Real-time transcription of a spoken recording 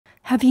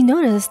Have you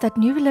noticed that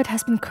Neuvillette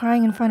has been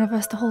crying in front of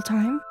us the whole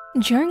time?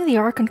 During the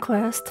Archon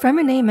quest,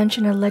 Fremenay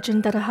mentioned a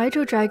legend that a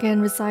hydro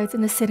dragon resides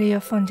in the city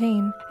of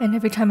Fontaine, and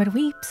every time it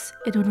weeps,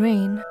 it would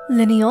rain.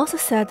 Linny also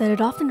said that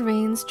it often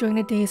rains during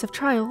the days of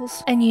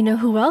trials. And you know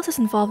who else is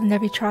involved in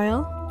every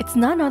trial? It's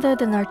none other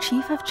than our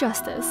Chief of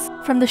Justice.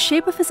 From the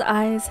shape of his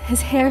eyes,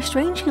 his hair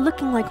strangely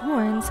looking like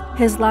horns,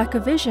 his lack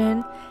of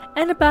vision,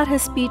 and about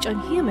his speech on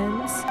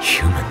humans,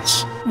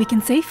 we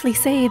can safely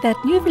say that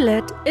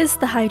Neuvillette is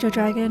the Hydro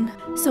Dragon.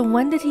 So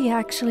when did he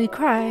actually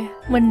cry?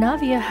 When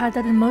Navia had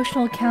that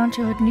emotional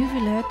encounter with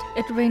Neuvillette,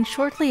 it rained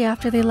shortly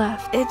after they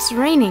left. It's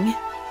raining.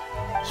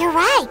 You're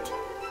right.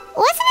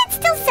 Wasn't it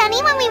still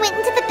sunny when we went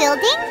into the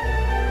building?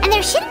 And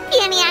there shouldn't be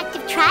any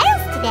active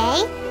trials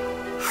today.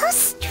 How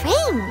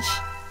strange.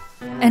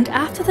 And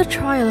after the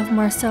trial of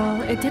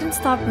Marcel, it didn't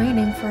stop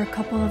raining for a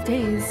couple of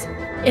days.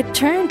 It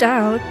turned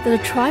out that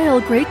the trial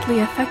greatly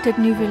affected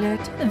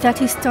Neuvillette, that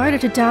he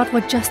started to doubt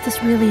what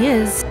justice really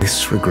is.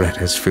 This regret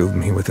has filled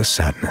me with a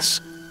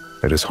sadness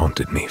that has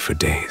haunted me for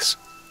days.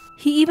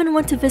 He even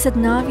went to visit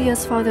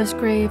Navia's father's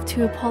grave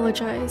to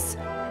apologize.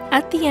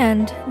 At the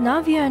end,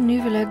 Navia and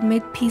Neuvillette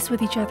made peace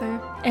with each other,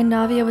 and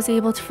Navia was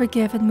able to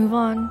forgive and move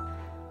on.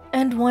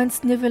 And once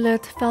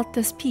Neuvillette felt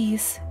this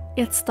peace,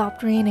 it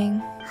stopped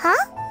raining. Huh?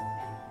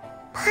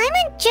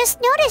 Paimon just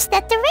noticed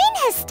that the rain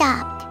has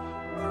stopped.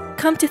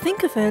 Come to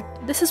think of it,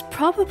 this is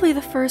probably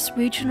the first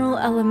regional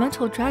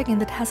elemental dragon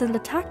that hasn't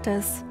attacked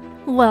us.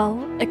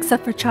 Well,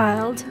 except for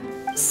Child.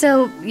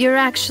 So, you're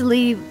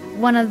actually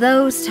one of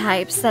those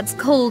types that's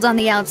cold on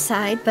the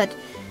outside, but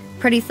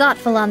pretty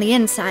thoughtful on the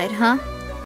inside, huh?